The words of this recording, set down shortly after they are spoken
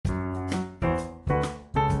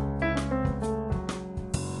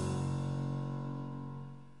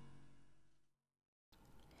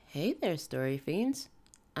Hey there, story fiends.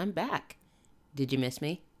 I'm back. Did you miss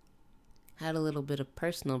me? Had a little bit of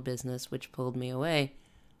personal business which pulled me away.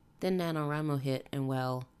 Then NaNoWriMo hit and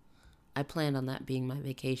well, I planned on that being my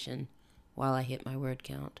vacation while I hit my word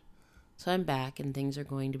count. So I'm back and things are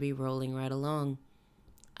going to be rolling right along.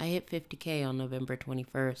 I hit 50K on November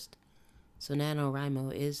 21st. So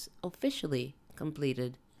NaNoWriMo is officially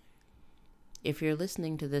completed. If you're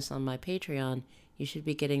listening to this on my Patreon, you should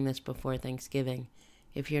be getting this before Thanksgiving.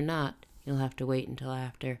 If you're not, you'll have to wait until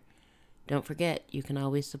after. Don't forget, you can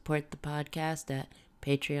always support the podcast at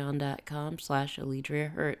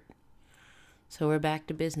patreon.com/AlidriaHurt. So we're back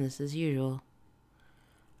to business as usual.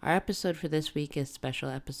 Our episode for this week is special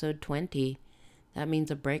episode 20. That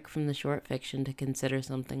means a break from the short fiction to consider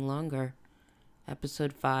something longer.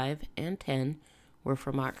 Episode 5 and 10 were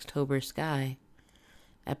from October Sky.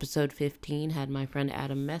 Episode 15 had my friend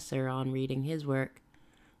Adam Messer on reading his work.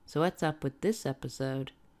 So what's up with this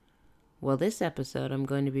episode? Well, this episode I'm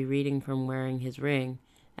going to be reading from Wearing His Ring,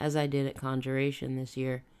 as I did at ConJuration this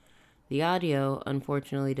year. The audio,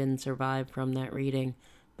 unfortunately, didn't survive from that reading,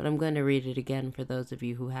 but I'm going to read it again for those of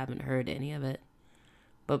you who haven't heard any of it.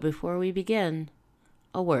 But before we begin,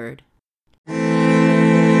 a word.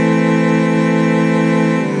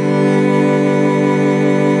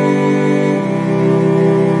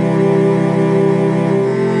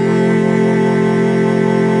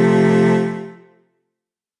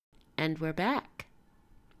 And we're back.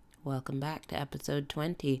 Welcome back to episode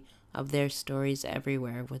 20 of There's Stories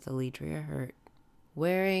Everywhere with Alidria Hurt.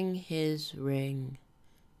 Wearing His Ring.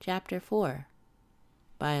 Chapter 4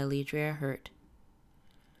 by Alidria Hurt.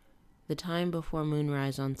 The time before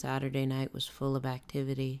moonrise on Saturday night was full of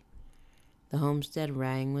activity. The homestead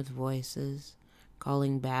rang with voices,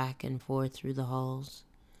 calling back and forth through the halls.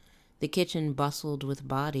 The kitchen bustled with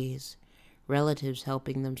bodies, relatives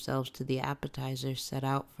helping themselves to the appetizers set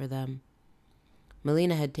out for them.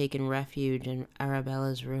 Melina had taken refuge in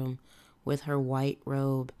Arabella's room with her white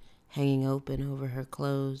robe hanging open over her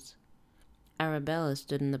clothes. Arabella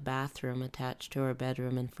stood in the bathroom attached to her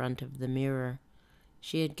bedroom in front of the mirror.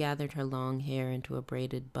 She had gathered her long hair into a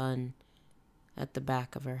braided bun at the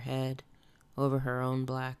back of her head over her own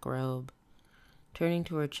black robe. Turning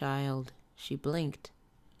to her child, she blinked.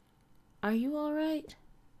 "Are you all right?"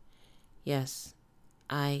 "Yes,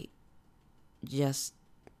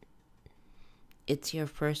 It's your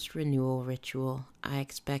first renewal ritual. I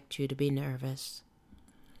expect you to be nervous."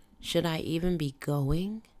 "Should I even be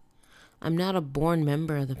going? I'm not a born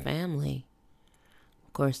member of the family."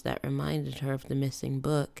 Of course, that reminded her of the missing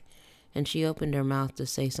book, and she opened her mouth to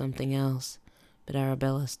say something else, but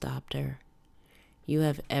Arabella stopped her. "You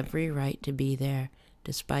have every right to be there,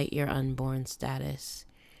 despite your unborn status.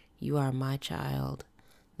 You are my child.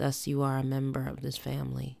 Thus you are a member of this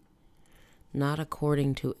family." "Not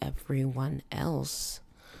according to everyone else,"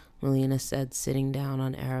 Melina said, sitting down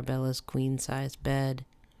on Arabella's queen-sized bed.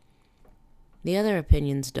 "The other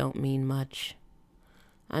opinions don't mean much.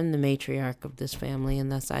 I'm the matriarch of this family,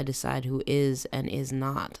 and thus I decide who is and is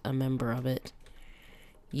not a member of it.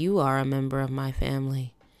 You are a member of my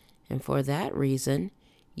family, and for that reason,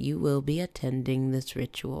 you will be attending this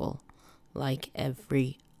ritual, like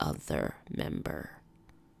every other member."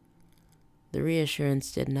 The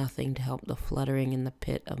reassurance did nothing to help the fluttering in the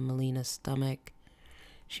pit of Melina's stomach.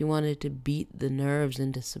 She wanted to beat the nerves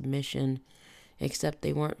into submission, except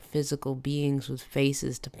they weren't physical beings with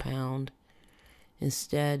faces to pound.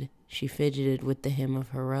 Instead, she fidgeted with the hem of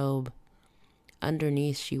her robe.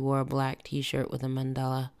 Underneath, she wore a black t-shirt with a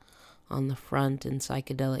mandala on the front in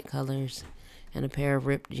psychedelic colors, and a pair of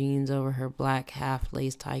ripped jeans over her black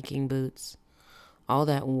half-laced hiking boots. All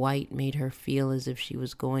that white made her feel as if she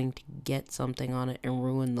was going to get something on it and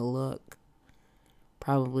ruin the look.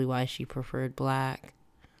 Probably why she preferred black.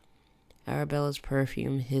 Arabella's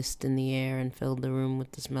perfume hissed in the air and filled the room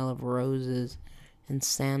with the smell of roses and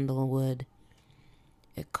sandalwood.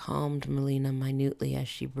 It calmed Melina minutely as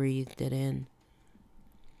she breathed it in.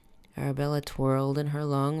 Arabella twirled in her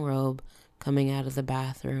long robe coming out of the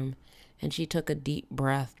bathroom, and she took a deep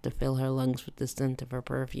breath to fill her lungs with the scent of her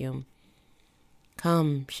perfume.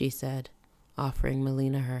 "Come," she said, offering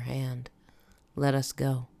Melina her hand. "Let us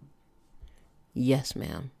go." "Yes,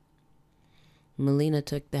 ma'am." Melina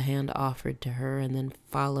took the hand offered to her and then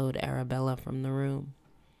followed Arabella from the room.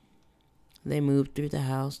 They moved through the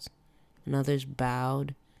house, and others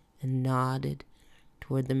bowed and nodded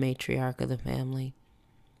toward the matriarch of the family.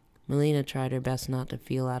 Melina tried her best not to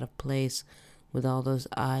feel out of place with all those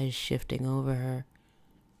eyes shifting over her.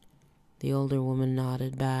 The older woman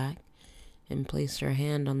nodded back and placed her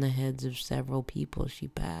hand on the heads of several people she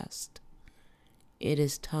passed. "It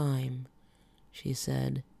is time," she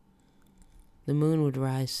said. The moon would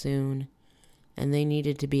rise soon, and they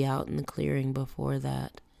needed to be out in the clearing before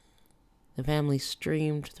that. The family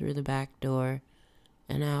streamed through the back door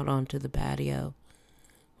and out onto the patio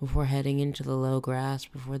before heading into the low grass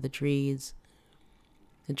before the trees.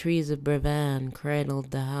 The trees of Brevin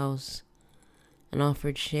cradled the house and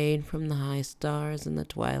offered shade from the high stars in the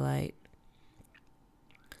twilight.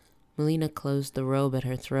 Melina closed the robe at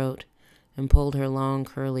her throat and pulled her long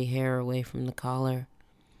curly hair away from the collar.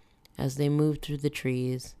 As they moved through the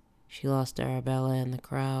trees, she lost Arabella in the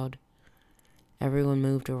crowd. Everyone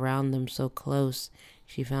moved around them so close,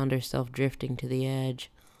 she found herself drifting to the edge,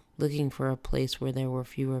 looking for a place where there were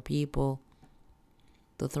fewer people.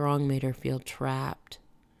 The throng made her feel trapped.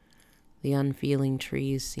 The unfeeling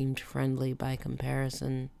trees seemed friendly by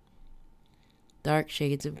comparison. Dark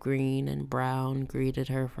shades of green and brown greeted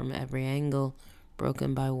her from every angle,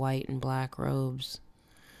 broken by white and black robes.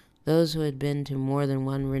 Those who had been to more than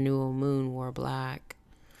one renewal moon wore black.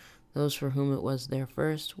 Those for whom it was their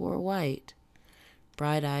first wore white.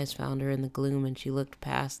 Bright eyes found her in the gloom, and she looked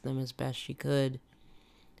past them as best she could,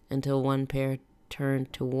 until one pair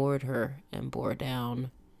turned toward her and bore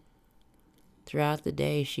down. Throughout the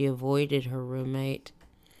day, she avoided her roommate.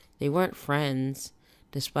 They weren't friends,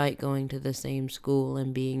 despite going to the same school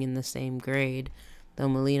and being in the same grade, though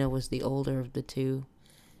Melina was the older of the two.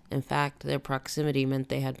 In fact, their proximity meant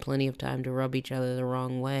they had plenty of time to rub each other the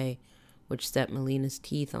wrong way, which set Melina's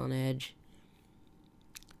teeth on edge.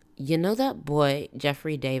 "You know that boy,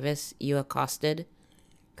 Jeffrey Davis, you accosted?"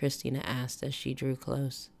 Christina asked as she drew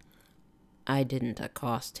close. "I didn't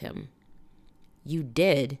accost him." "You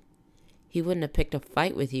did. He wouldn't have picked a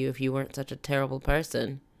fight with you if you weren't such a terrible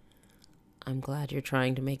person." "I'm glad you're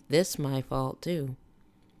trying to make this my fault, too."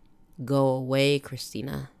 "Go away,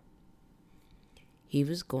 Christina." "He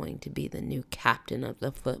was going to be the new captain of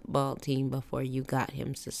the football team before you got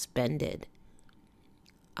him suspended."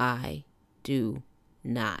 "I do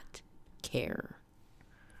not care."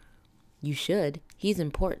 "You should. He's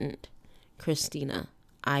important." "Christina,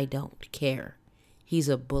 I don't care. He's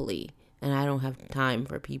a bully, and I don't have time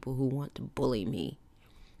for people who want to bully me."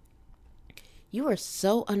 "You are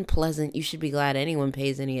so unpleasant. You should be glad anyone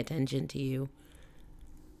pays any attention to you."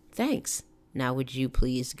 "Thanks. Now would you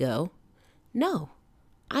please go?" "No,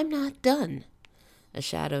 I'm not done." A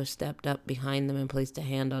shadow stepped up behind them and placed a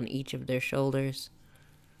hand on each of their shoulders.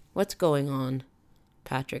 "What's going on?"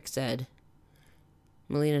 Patrick said.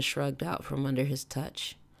 Melina shrugged out from under his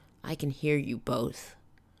touch. "I can hear you both."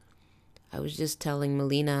 "I was just telling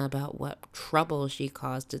Melina about what trouble she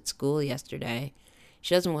caused at school yesterday.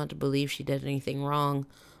 She doesn't want to believe she did anything wrong.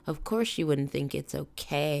 Of course she wouldn't think it's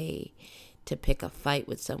okay to pick a fight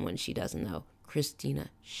with someone she doesn't know."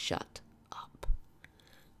 "Christina, shut up."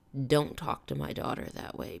 "Don't talk to my daughter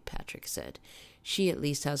that way," Patrick said. "She at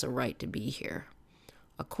least has a right to be here.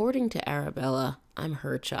 According to Arabella, I'm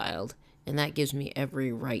her child, and that gives me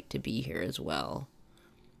every right to be here as well.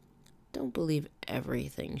 Don't believe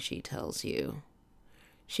everything she tells you.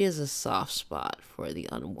 She has a soft spot for the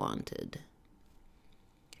unwanted."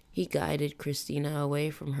 He guided Christina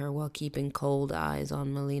away from her while keeping cold eyes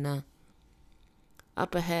on Melina.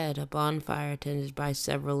 Up ahead, a bonfire tended by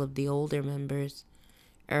several of the older members,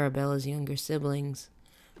 Arabella's younger siblings,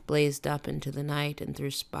 blazed up into the night and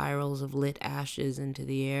threw spirals of lit ashes into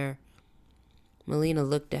the air. Melina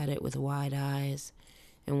looked at it with wide eyes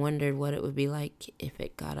and wondered what it would be like if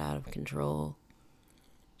it got out of control.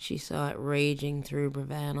 She saw it raging through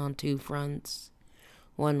Brevin on two fronts,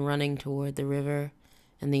 one running toward the river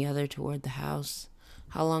and the other toward the house.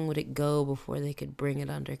 How long would it go before they could bring it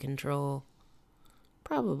under control?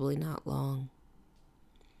 Probably not long.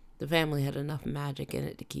 The family had enough magic in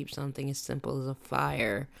it to keep something as simple as a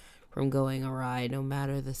fire from going awry, no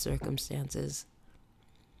matter the circumstances.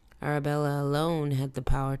 Arabella alone had the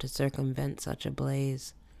power to circumvent such a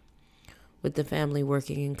blaze. With the family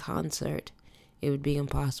working in concert, it would be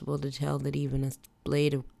impossible to tell that even a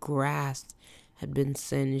blade of grass had been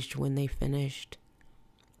singed when they finished.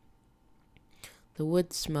 The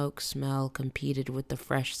wood smoke smell competed with the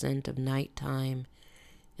fresh scent of nighttime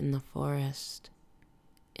in the forest.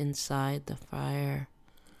 Inside the fire,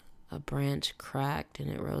 a branch cracked and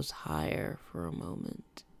it rose higher for a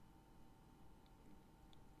moment.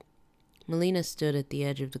 Melina stood at the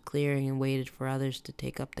edge of the clearing and waited for others to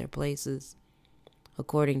take up their places.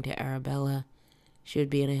 According to Arabella, she would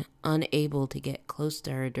be unable to get close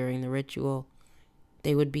to her during the ritual.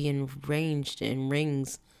 They would be arranged in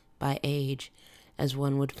rings by age, as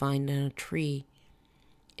one would find in a tree.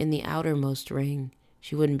 In the outermost ring,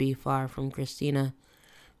 she wouldn't be far from Christina,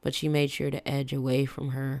 but she made sure to edge away from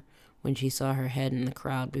her when she saw her head in the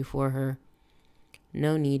crowd before her.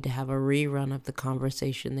 No need to have a rerun of the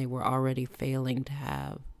conversation they were already failing to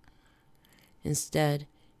have. Instead,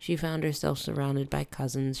 she found herself surrounded by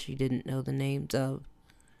cousins she didn't know the names of.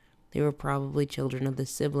 They were probably children of the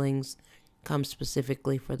siblings, come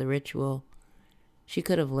specifically for the ritual. She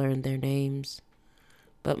could have learned their names,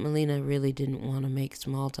 but Melina really didn't want to make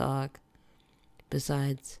small talk.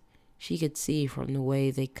 Besides, she could see from the way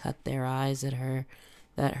they cut their eyes at her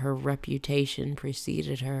that her reputation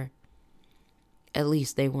preceded her. At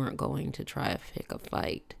least they weren't going to try to pick a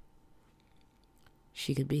fight.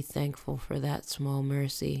 She could be thankful for that small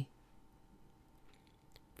mercy.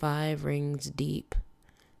 5 rings deep,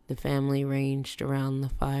 the family ranged around the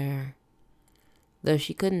fire. Though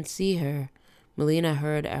she couldn't see her, Melina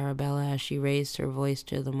heard Arabella as she raised her voice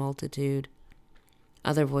to the multitude.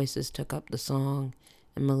 Other voices took up the song,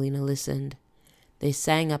 and Melina listened. They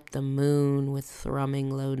sang up the moon with thrumming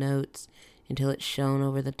low notes until it shone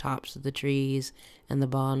over the tops of the trees and the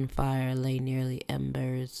bonfire lay nearly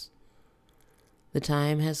embers. "The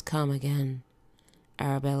time has come again,"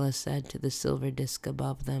 Arabella said to the silver disk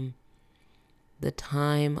above them. "The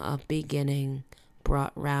time of beginning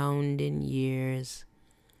brought round in years."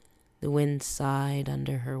 The wind sighed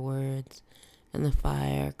under her words, and the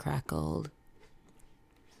fire crackled.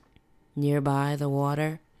 Nearby the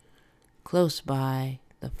water, close by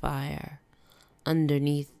the fire,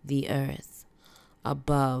 underneath the earth,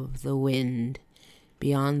 above the wind,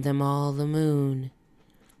 beyond them all the moon,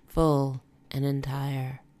 full and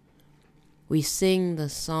entire. We sing the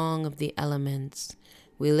song of the elements,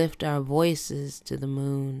 we lift our voices to the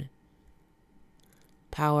moon.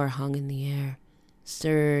 Power hung in the air,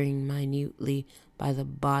 stirring minutely by the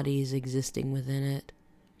bodies existing within it.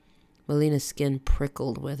 Melina's skin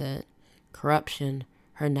prickled with it. Corruption,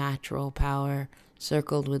 her natural power,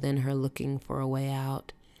 circled within her looking for a way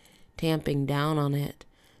out. Tamping down on it,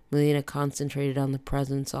 Melina concentrated on the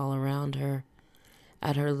presence all around her.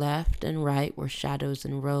 At her left and right were shadows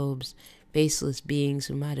in robes, faceless beings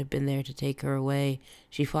who might have been there to take her away.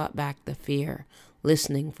 She fought back the fear,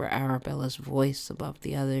 listening for Arabella's voice above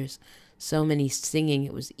the others. So many singing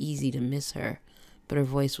it was easy to miss her, but her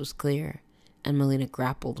voice was clear, and Melina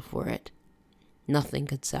grappled for it. Nothing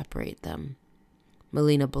could separate them.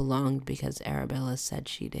 Melina belonged because Arabella said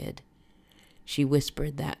she did. She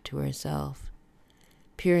whispered that to herself.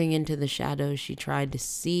 Peering into the shadows, she tried to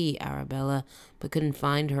see Arabella, but couldn't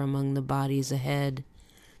find her among the bodies ahead.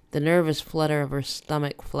 The nervous flutter of her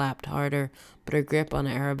stomach flapped harder, but her grip on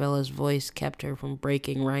Arabella's voice kept her from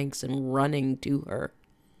breaking ranks and running to her.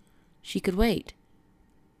 She could wait.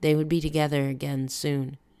 They would be together again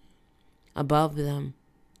soon. Above them,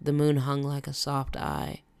 the moon hung like a soft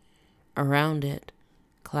eye. Around it,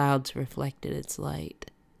 clouds reflected its light.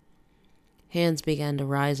 Hands began to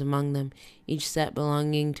rise among them, each set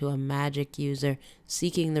belonging to a magic user,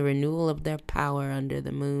 seeking the renewal of their power under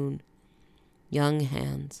the moon. Young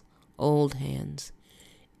hands, old hands,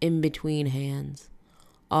 in-between hands,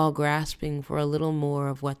 all grasping for a little more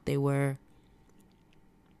of what they were.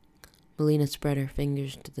 Melina spread her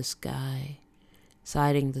fingers to the sky,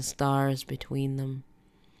 sighting the stars between them.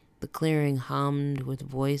 The clearing hummed with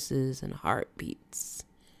voices and heartbeats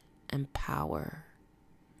and power.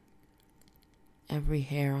 Every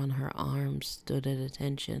hair on her arm stood at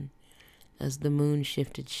attention as the moon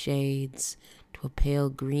shifted shades to a pale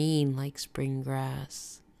green like spring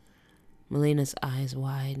grass. Melina's eyes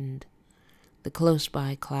widened. The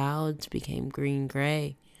close-by clouds became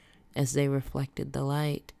green-gray as they reflected the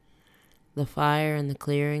light. The fire in the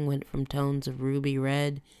clearing went from tones of ruby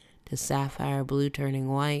red to sapphire blue turning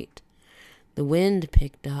white. The wind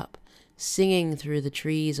picked up, singing through the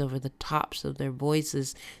trees over the tops of their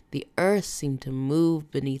voices. The earth seemed to move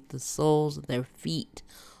beneath the soles of their feet.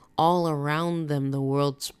 All around them the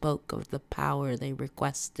world spoke of the power they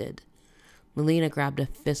requested. Melina grabbed a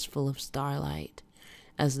fistful of starlight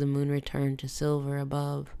as the moon returned to silver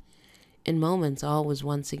above. In moments all was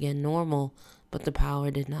once again normal, but the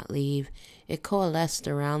power did not leave. It coalesced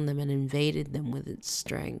around them and invaded them with its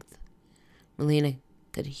strength. Melina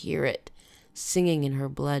could hear it, singing in her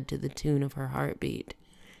blood to the tune of her heartbeat.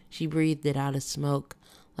 She breathed it out as smoke,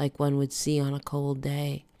 like one would see on a cold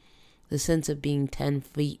day. The sense of being 10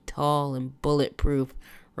 feet tall and bulletproof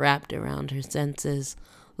wrapped around her senses.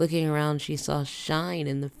 Looking around, she saw shine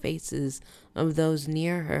in the faces of those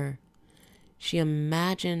near her. She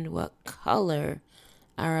imagined what color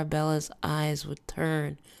Arabella's eyes would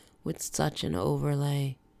turn with such an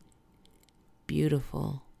overlay.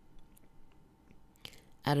 Beautiful.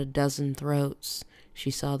 At a dozen throats,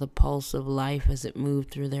 she saw the pulse of life as it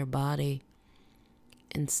moved through their body.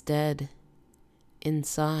 Instead,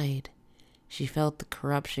 inside, She felt the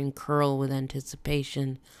corruption curl with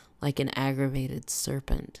anticipation like an aggravated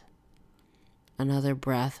serpent. Another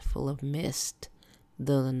breath full of mist,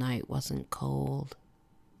 though the night wasn't cold.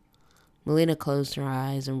 Melina closed her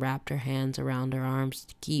eyes and wrapped her hands around her arms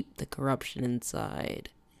to keep the corruption inside.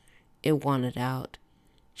 It wanted out.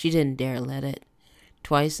 She didn't dare let it.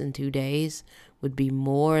 Twice in 2 days would be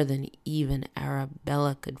more than even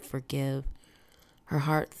Arabella could forgive. Her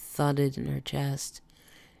heart thudded in her chest,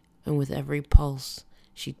 and with every pulse,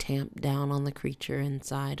 she tamped down on the creature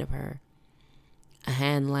inside of her. A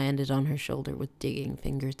hand landed on her shoulder with digging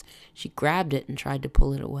fingers. She grabbed it and tried to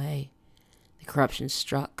pull it away. The corruption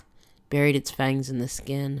struck, buried its fangs in the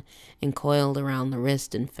skin, and coiled around the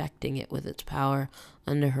wrist, infecting it with its power.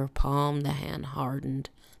 Under her palm, the hand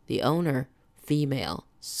hardened. The owner, female,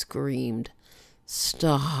 screamed,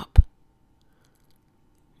 "Stop!"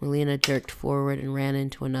 Melina jerked forward and ran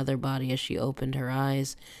into another body as she opened her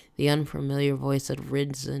eyes. The unfamiliar voice had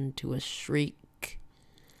risen to a shriek.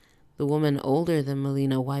 The woman older than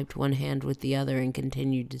Melina wiped one hand with the other and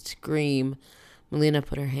continued to scream. Melina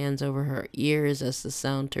put her hands over her ears as the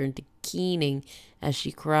sound turned to keening as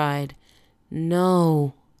she cried,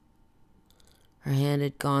 "No!" Her hand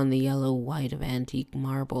had gone the yellow white of antique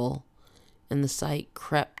marble, and the sight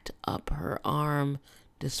crept up her arm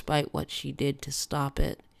despite what she did to stop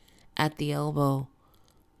it. At the elbow,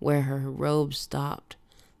 where her robe stopped,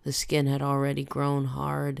 the skin had already grown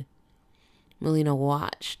hard. Melina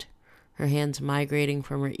watched, her hands migrating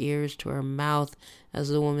from her ears to her mouth as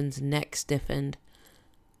the woman's neck stiffened.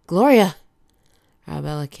 "Gloria!"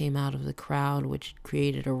 Arabella came out of the crowd, which had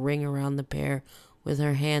created a ring around the pair, with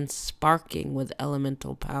her hands sparking with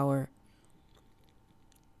elemental power.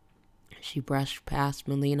 She brushed past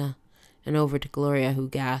Melina and over to Gloria, who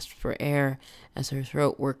gasped for air as her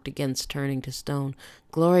throat worked against turning to stone.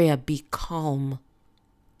 "Gloria, be calm."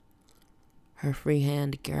 Her free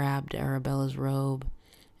hand grabbed Arabella's robe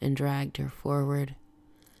and dragged her forward.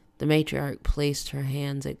 The matriarch placed her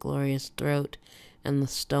hands at Gloria's throat, and the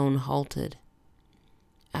stone halted.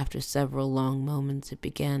 After several long moments, it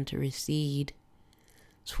began to recede.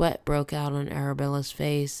 Sweat broke out on Arabella's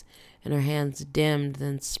face, and her hands dimmed,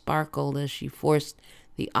 then sparkled as she forced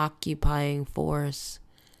the occupying force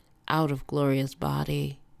out of Gloria's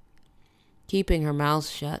body. Keeping her mouth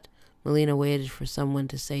shut, Melina waited for someone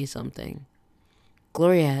to say something.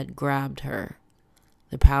 Gloria had grabbed her.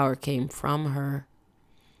 The power came from her.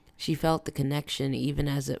 She felt the connection even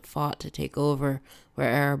as it fought to take over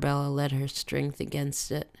where Arabella led her strength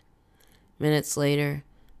against it. Minutes later,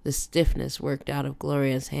 the stiffness worked out of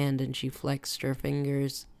Gloria's hand and she flexed her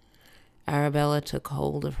fingers. Arabella took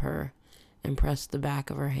hold of her and pressed the back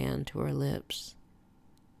of her hand to her lips.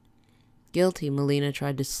 Guilty, Melina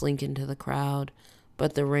tried to slink into the crowd,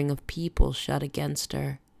 but the ring of people shut against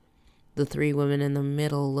her. The 3 women in the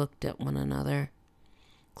middle looked at one another.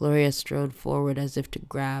 Gloria strode forward as if to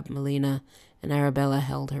grab Melina, and Arabella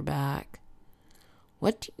held her back.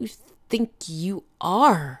 "What do you think you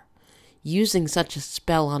are? Using such a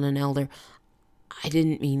spell on an elder. I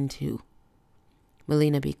didn't mean to."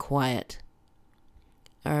 "Melina, be quiet."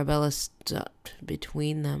 Arabella stepped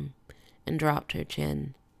between them and dropped her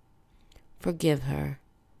chin. "Forgive her.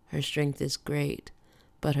 Her strength is great,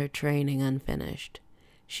 but her training unfinished.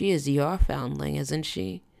 She is your foundling, isn't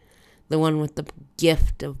she? The one with the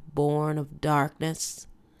gift of born of darkness?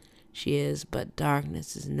 She is, but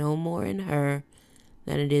darkness is no more in her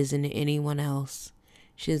than it is in anyone else.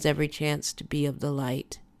 She has every chance to be of the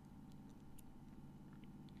light."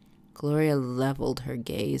 Gloria leveled her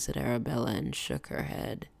gaze at Arabella and shook her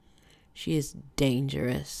head. "She is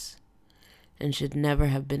dangerous, and should never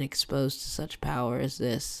have been exposed to such power as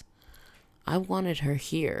this. I wanted her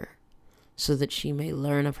here, so that she may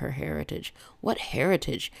learn of her heritage." "What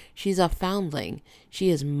heritage? She's a foundling. She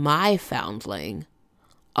is my foundling,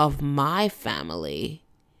 of my family.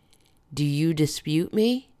 Do you dispute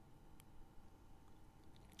me?"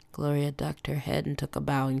 Gloria ducked her head and took a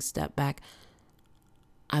bowing step back.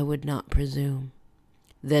 "I would not presume."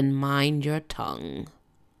 "Then mind your tongue."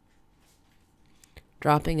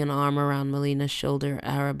 Dropping an arm around Melina's shoulder,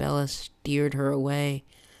 Arabella steered her away.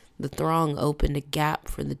 The throng opened a gap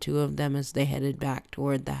for the 2 of them as they headed back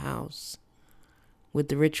toward the house. With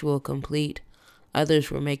the ritual complete, others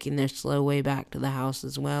were making their slow way back to the house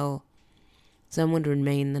as well. Some would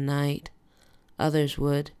remain the night. Others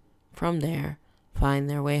would, from there, find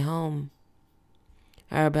their way home.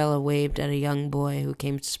 Arabella waved at a young boy who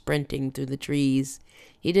came sprinting through the trees.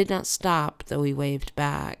 He did not stop, though he waved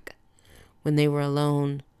back. When they were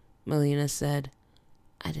alone, Melina said,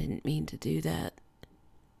 "I didn't mean to do that."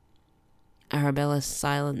 Arabella's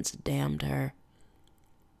silence damned her.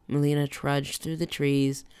 Melina trudged through the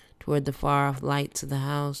trees toward the far-off lights of the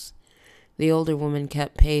house. The older woman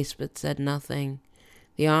kept pace but said nothing.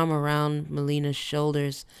 The arm around Melina's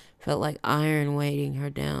shoulders felt like iron weighting her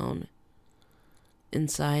down.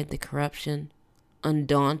 Inside, the corruption,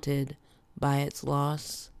 undaunted by its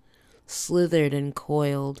loss, slithered and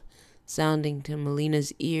coiled, sounding to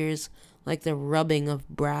Melina's ears like the rubbing of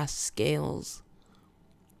brass scales.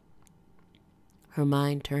 Her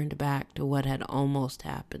mind turned back to what had almost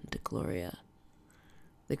happened to Gloria.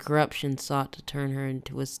 The corruption sought to turn her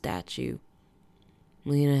into a statue.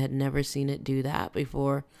 Melina had never seen it do that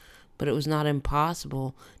before, but it was not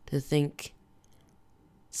impossible to think,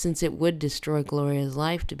 since it would destroy Gloria's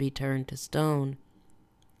life to be turned to stone.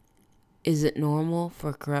 Is it normal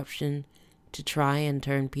for corruption to try and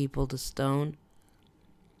turn people to stone?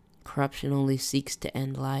 Corruption only seeks to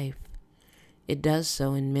end life. It does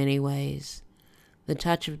so in many ways. The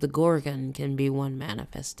touch of the Gorgon can be one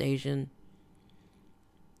manifestation.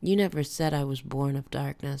 You never said I was born of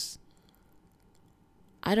darkness.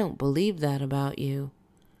 I don't believe that about you,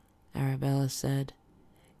 Arabella said.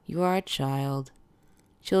 You are a child.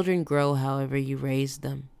 Children grow however you raise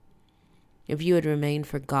them. If you had remained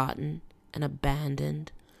forgotten and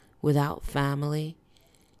abandoned, without family,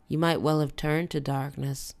 you might well have turned to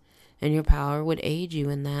darkness, and your power would aid you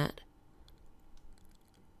in that.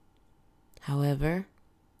 However,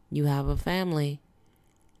 you have a family.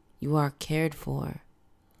 You are cared for.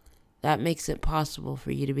 That makes it possible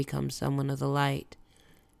for you to become someone of the light,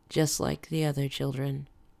 just like the other children.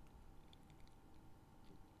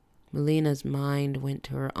 Melina's mind went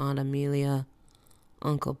to her Aunt Amelia,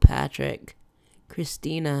 Uncle Patrick,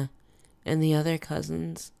 Christina, and the other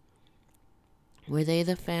cousins. Were they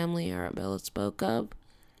the family Arabella spoke of?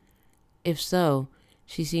 If so,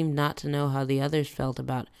 she seemed not to know how the others felt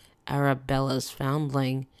about Arabella's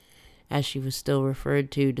foundling, as she was still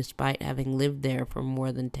referred to despite having lived there for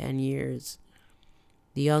more than 10 years.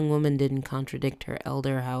 The young woman didn't contradict her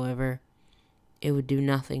elder, however. It would do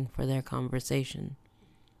nothing for their conversation.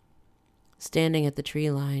 Standing at the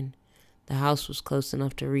tree line, the house was close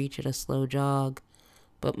enough to reach at a slow jog,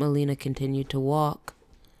 but Melina continued to walk.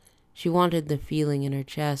 She wanted the feeling in her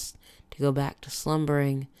chest to go back to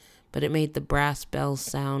slumbering, but it made the brass bells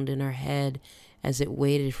sound in her head as it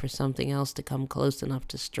waited for something else to come close enough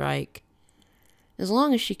to strike. As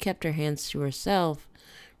long as she kept her hands to herself,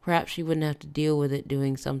 perhaps she wouldn't have to deal with it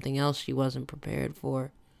doing something else she wasn't prepared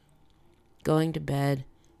for. Going to bed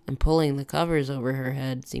and pulling the covers over her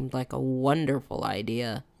head seemed like a wonderful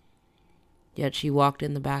idea. Yet she walked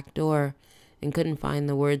in the back door and couldn't find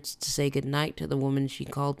the words to say goodnight to the woman she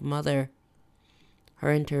called mother.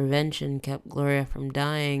 Her intervention kept Gloria from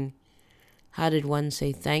dying. How did one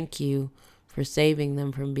say thank you for saving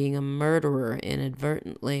them from being a murderer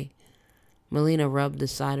inadvertently? Melina rubbed the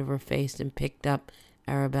side of her face and picked up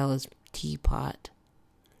Arabella's teapot.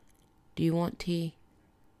 Do you want tea?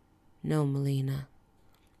 No, Melina.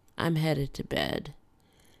 I'm headed to bed.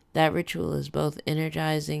 That ritual is both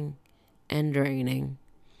energizing and draining.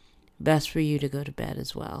 Best for you to go to bed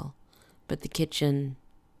as well. But the kitchen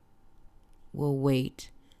will wait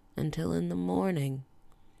until in the morning.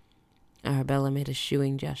 Arabella made a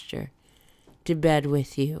shooing gesture. To bed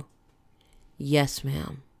with you. Yes,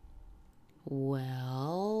 ma'am.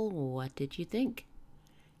 Well, what did you think?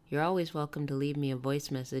 You're always welcome to leave me a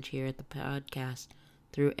voice message here at the podcast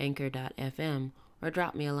through anchor.fm or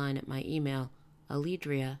drop me a line at my email,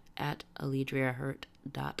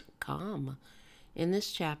 alidria@alidriahurt.com. In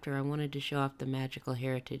this chapter, I wanted to show off the magical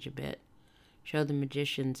heritage a bit, show the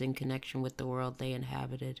magicians in connection with the world they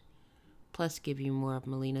inhabited, plus give you more of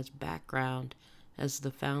Melina's background as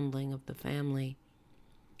the foundling of the family.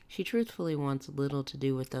 She truthfully wants little to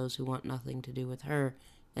do with those who want nothing to do with her,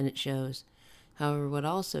 and it shows. However, what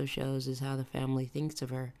also shows is how the family thinks of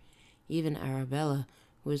her. Even Arabella,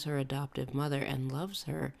 who is her adoptive mother and loves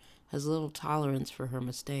her, has little tolerance for her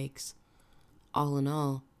mistakes. All in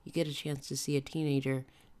all, you get a chance to see a teenager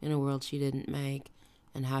in a world she didn't make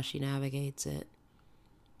and how she navigates it.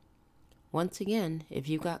 Once again, if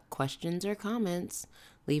you've got questions or comments,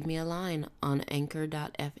 leave me a line on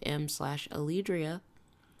anchor.fm/alidria,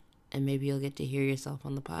 and maybe you'll get to hear yourself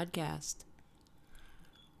on the podcast.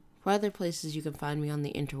 For other places you can find me on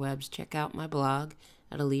the interwebs, check out my blog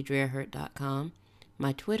at alidriahurt.com,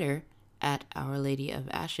 my Twitter at Our Lady of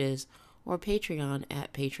Ashes, or Patreon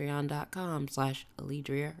at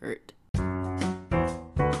patreon.com/alidriahurt.